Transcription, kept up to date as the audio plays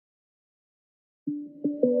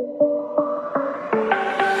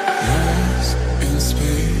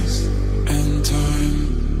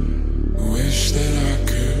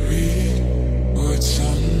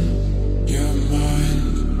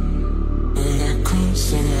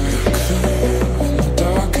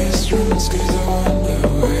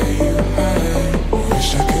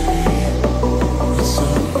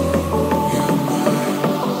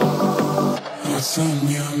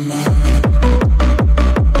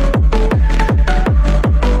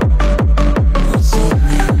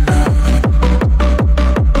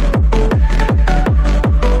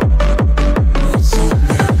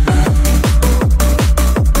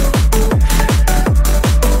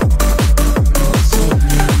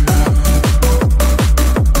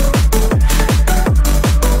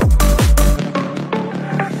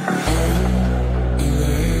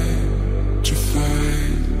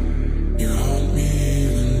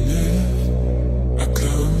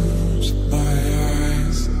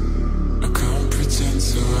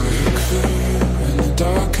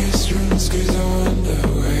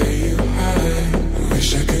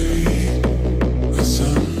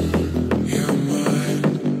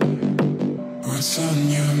What's on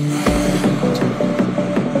your mind?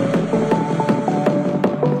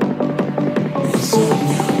 What's on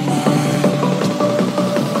your mind?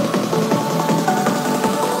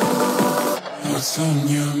 What's on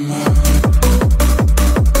your mind?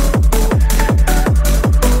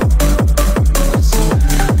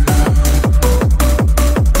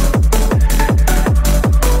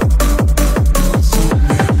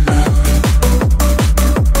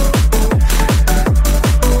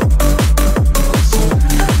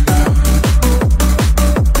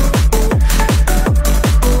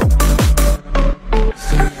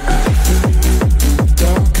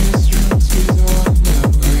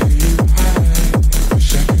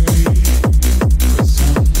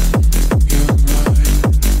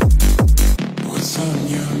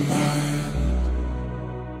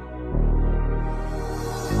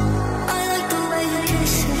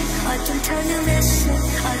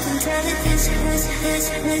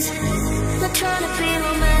 Not trying to be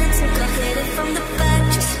romantic, I'll hit it from the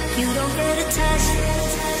back, just so you don't get attached.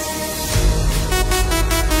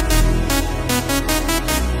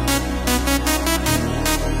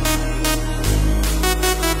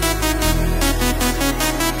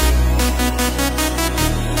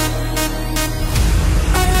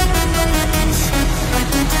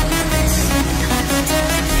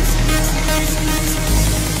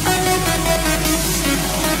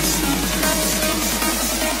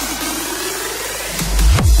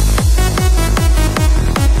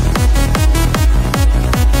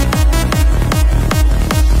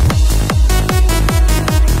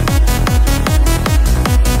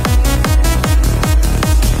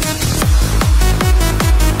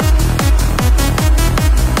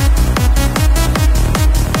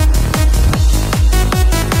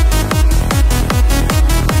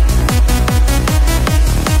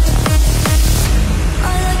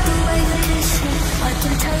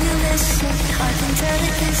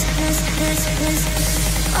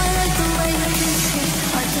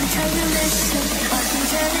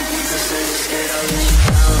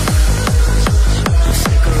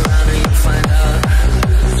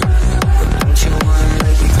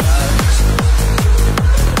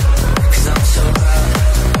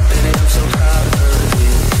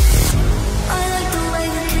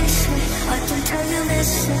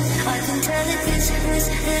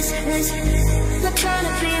 Not trying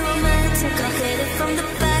to be romantic, I'll hit it from the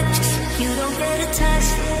back, just so you don't get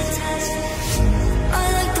attached.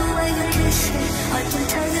 I like the way you kiss it, I can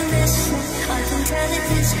tell you listen, I can tell it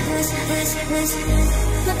this.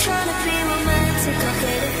 Not trying to be romantic, I'll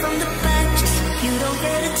hit it from the back, just so you don't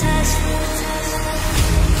get attached.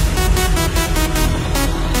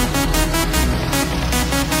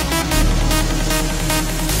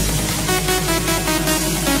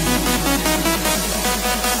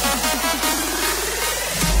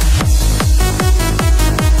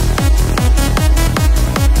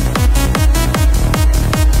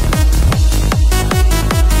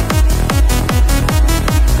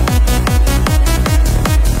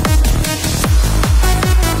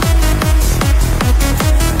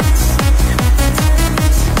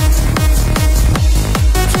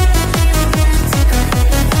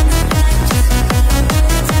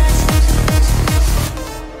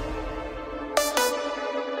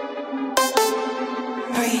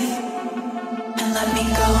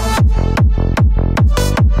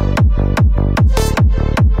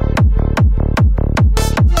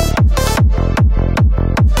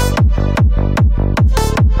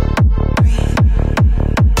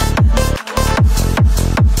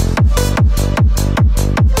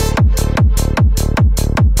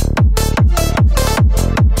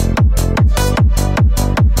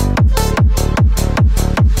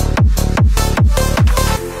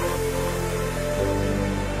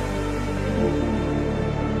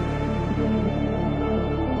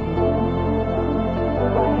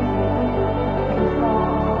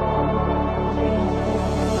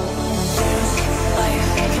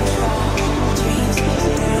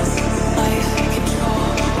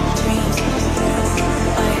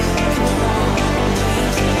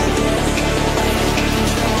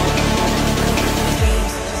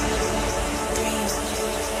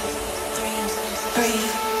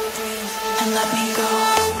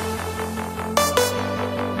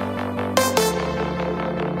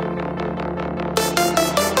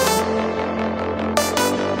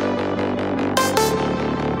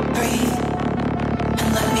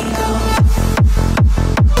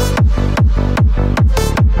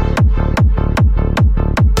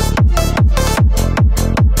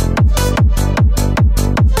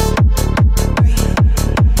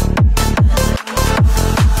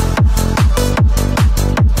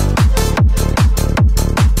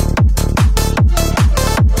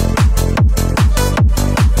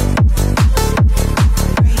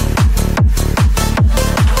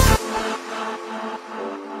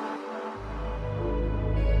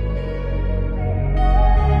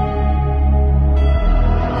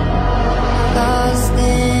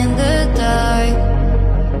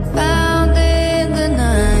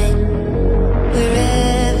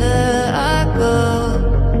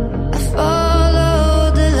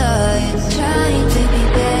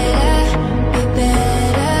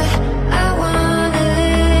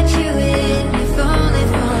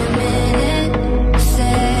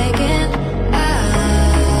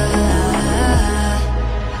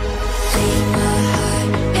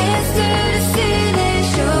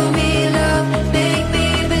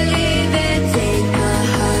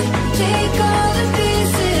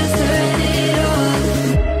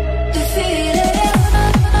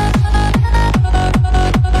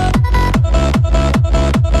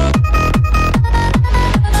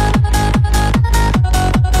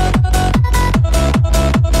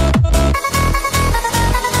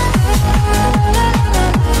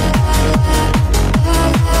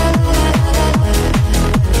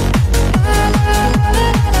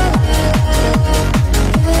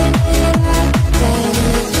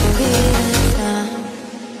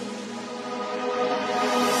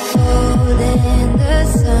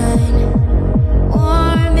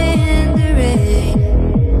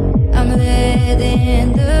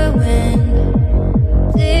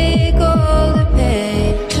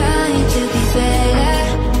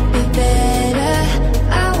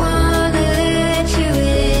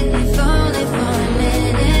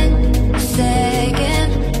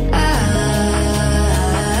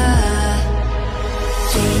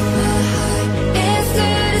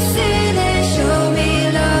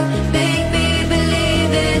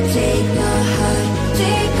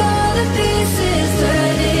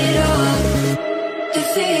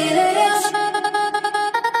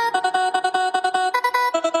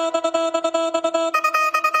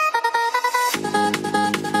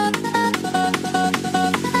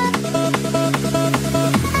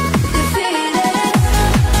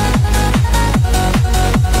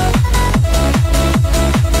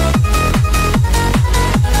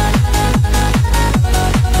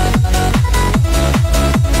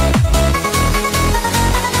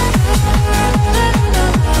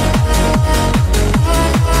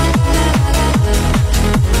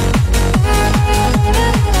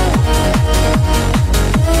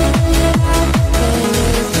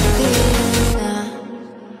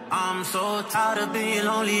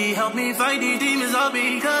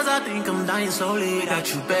 'cause I think I'm dying slowly without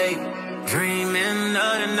you, babe. Dreaming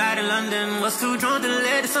of the night in London, was too drunk to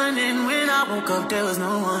let the sun in. When I woke up, there was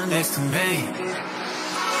no one next to me.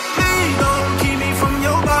 Please don't keep me from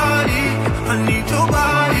your body, I need your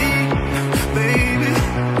body, baby.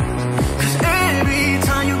 'Cause every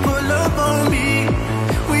time you pull up on me,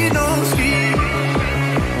 we don't speak.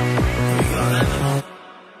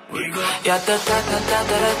 We go. Ya da da da da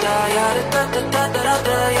da da, ya da da da da da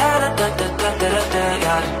da, ya da da da da da da,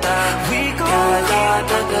 ya da. We go. Ya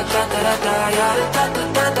da da da da da da, ya da da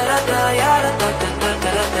da da da, ya da da da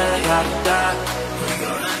da da, ya da. We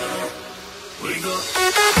go. We go.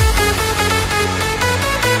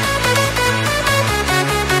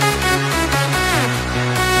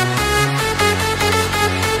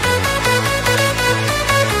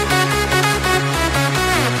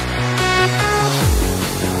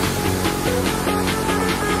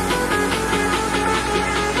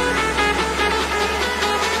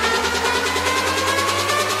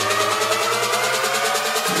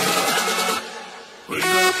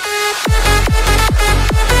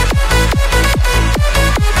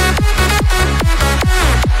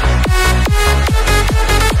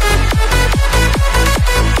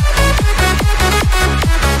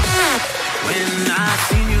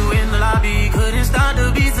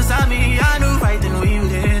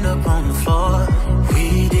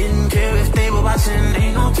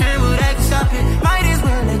 Ain't no camera that can stop it. Might as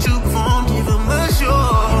well let you perform, give them a show.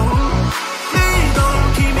 Please don't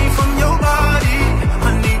keep me from your body,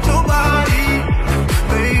 I need your body,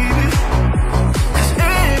 baby. 'Cause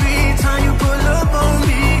every time you pull up on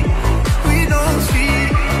me, we don't speak.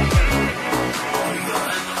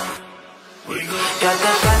 We go. Ya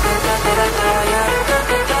da da da da da da, ya da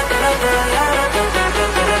da da da da, ya da da da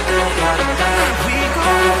da da, ya da. We go.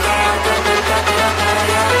 Ya da da da da da,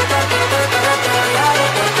 ya da da da da.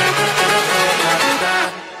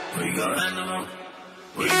 We go.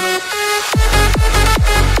 We go.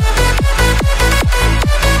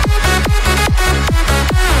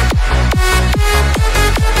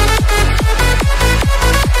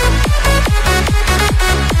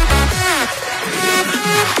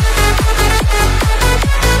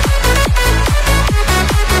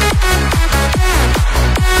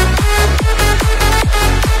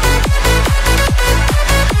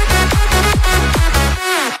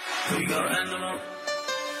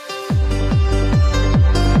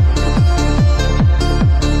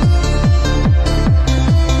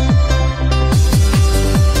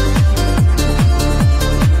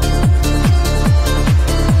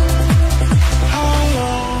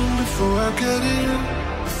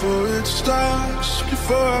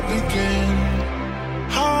 Before I begin,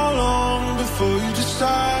 how long before you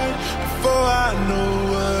decide? Before I know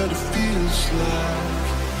what it feels like.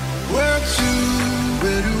 Where to,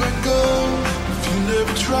 where do I go? If you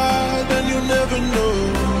never tried, then you'll never know.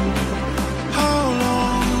 How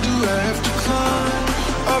long do I have to climb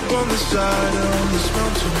up on the side of this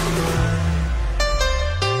mountain line?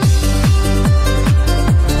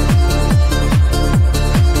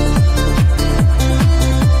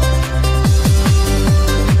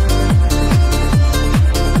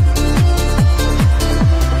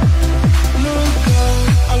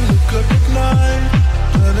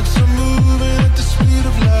 Planets are moving at the speed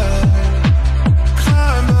of light.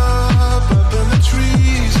 Climb up in the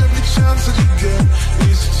trees. Every chance that you get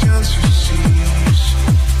is a chance you seize.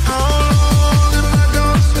 How long am I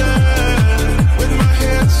gonna stand with my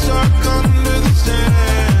head stuck under the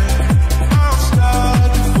sand? I'll start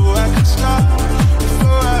before I can stop,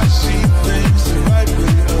 before I see things the right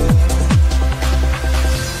way up.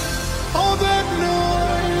 All that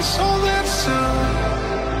noise, all that sound,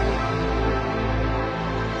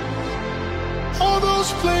 all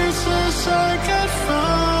those places I get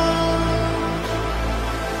found,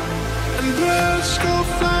 and birds go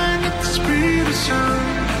flying at the speed of sound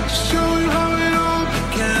to show you how it all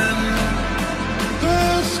began.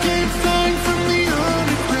 Birds came flying from the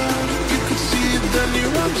underground. If you could see it, then you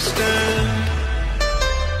understand.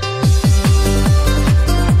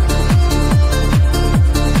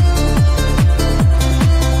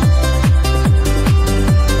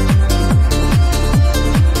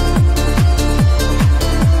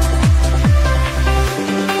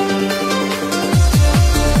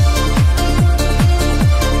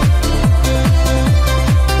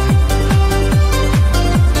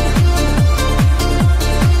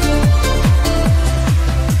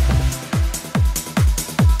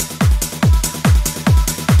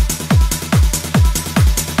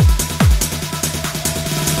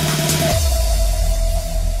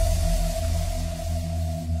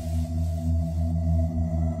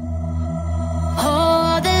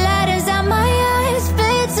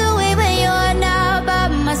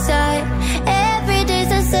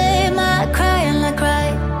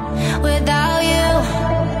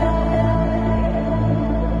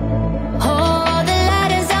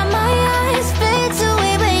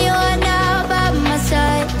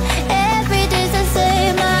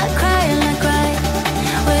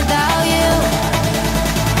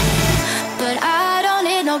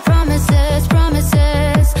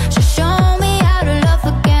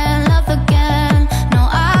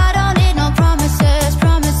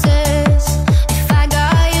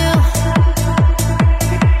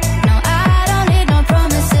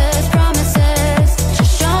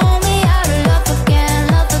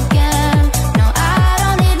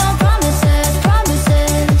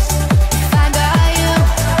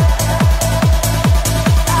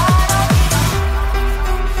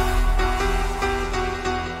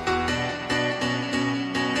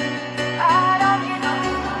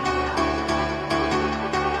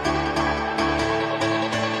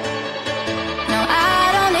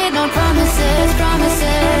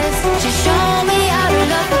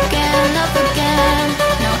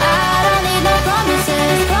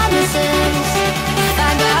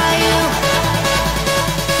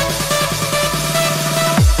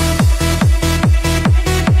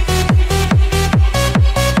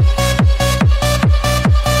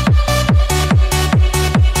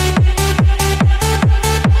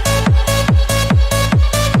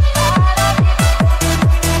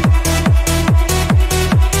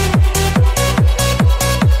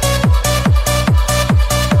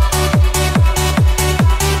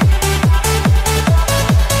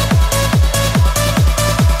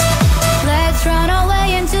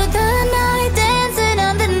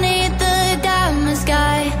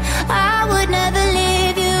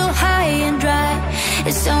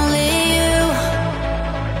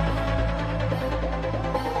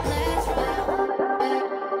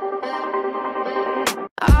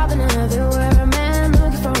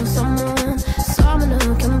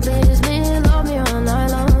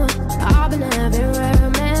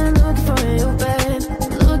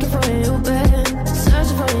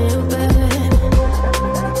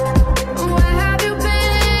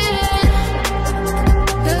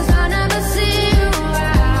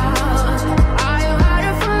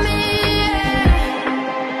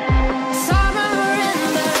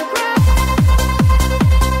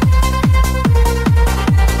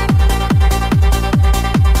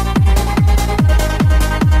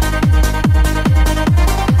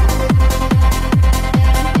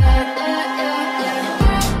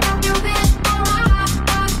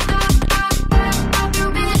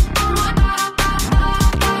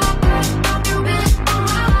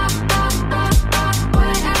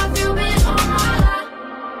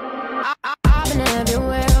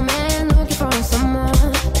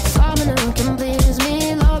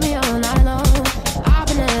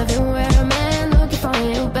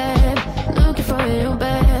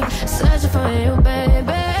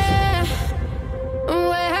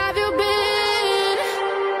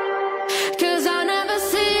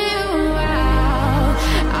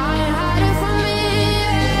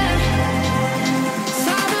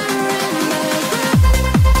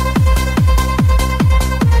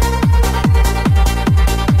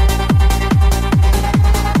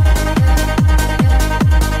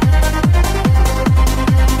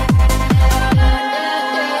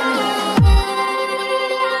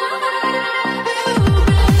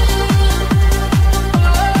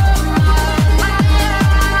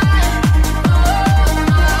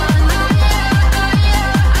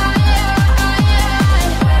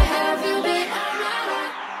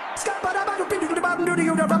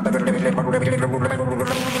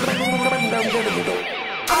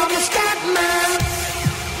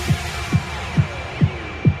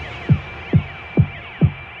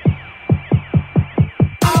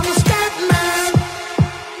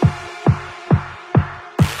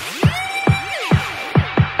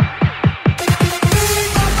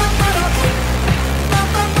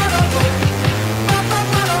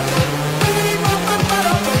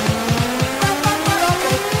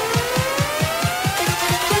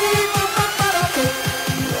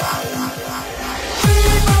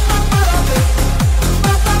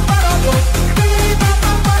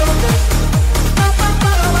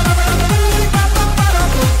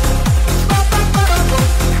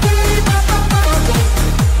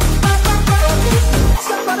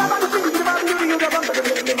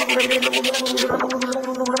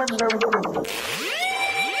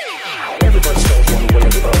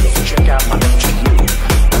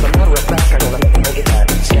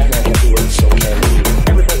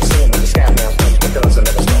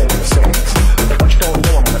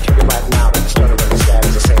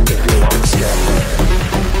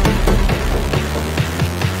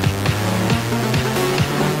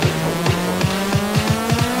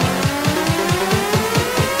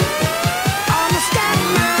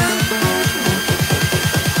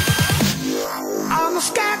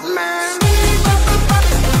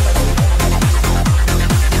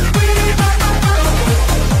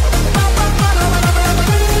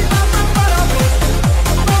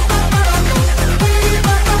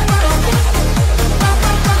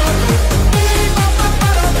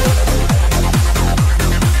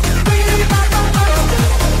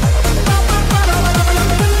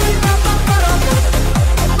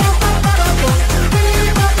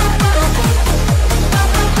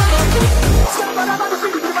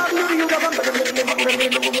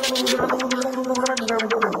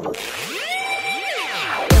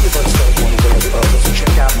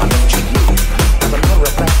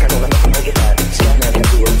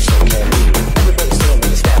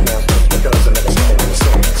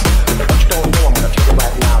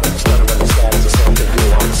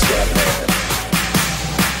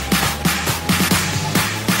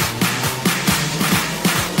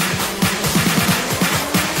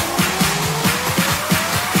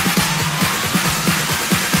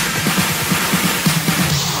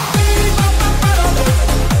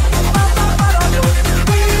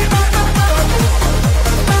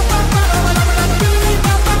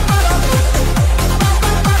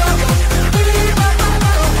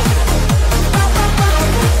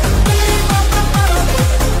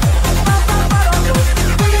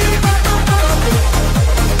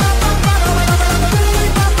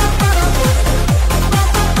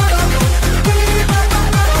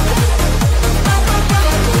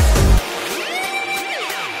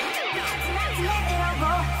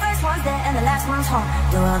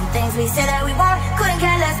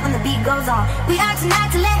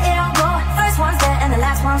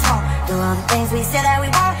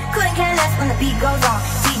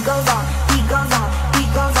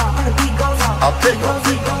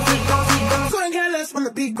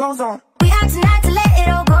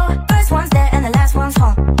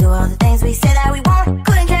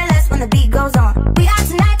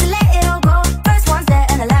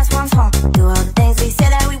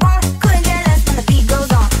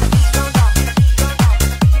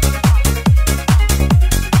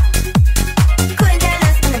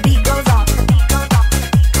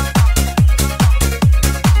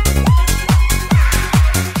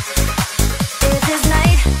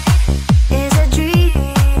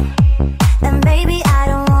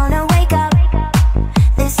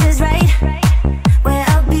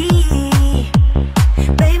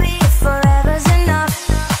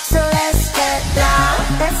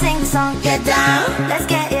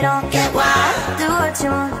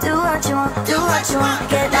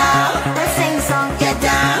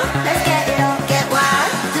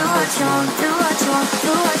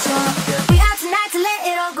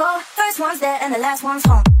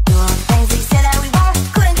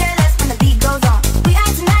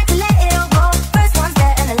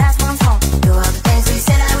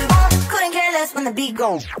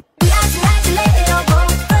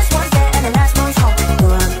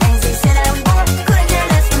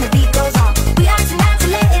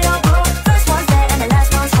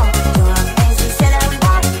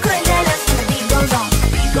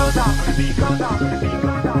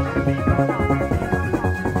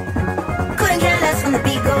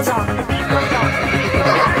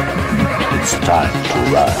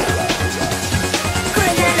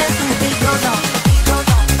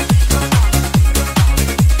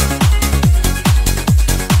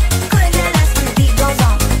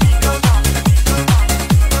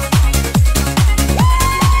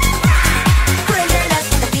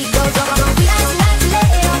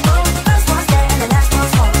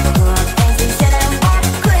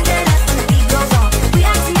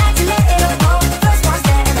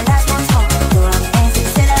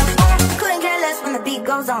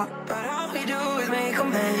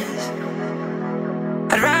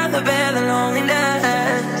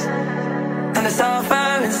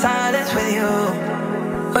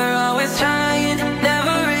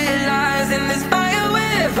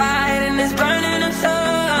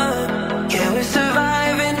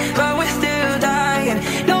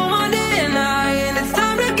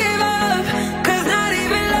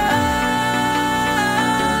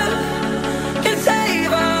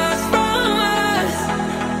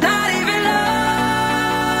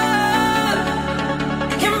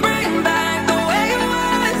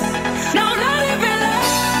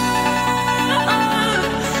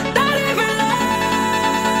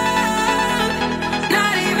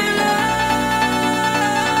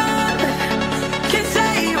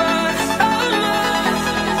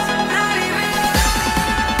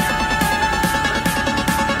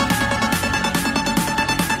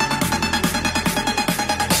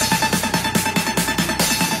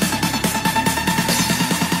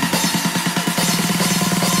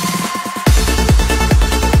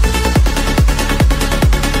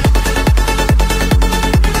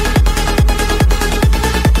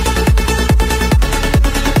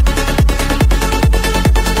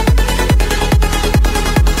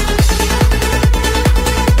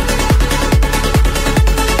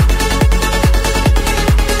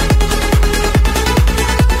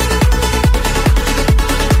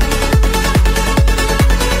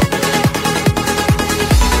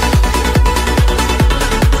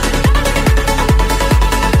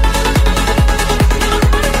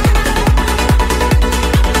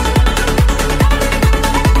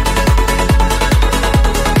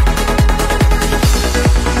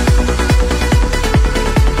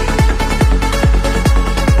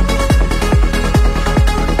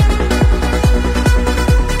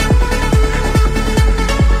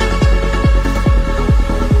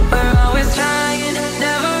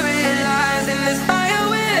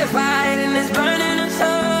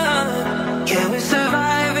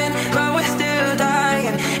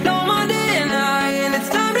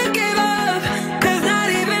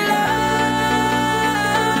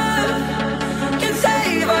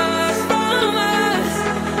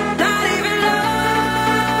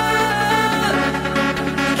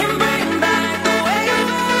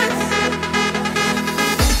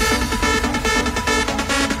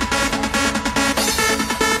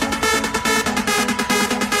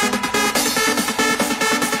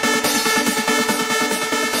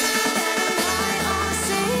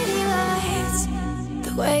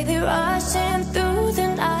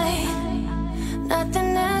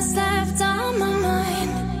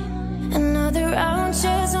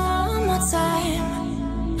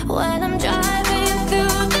 when I'm driving.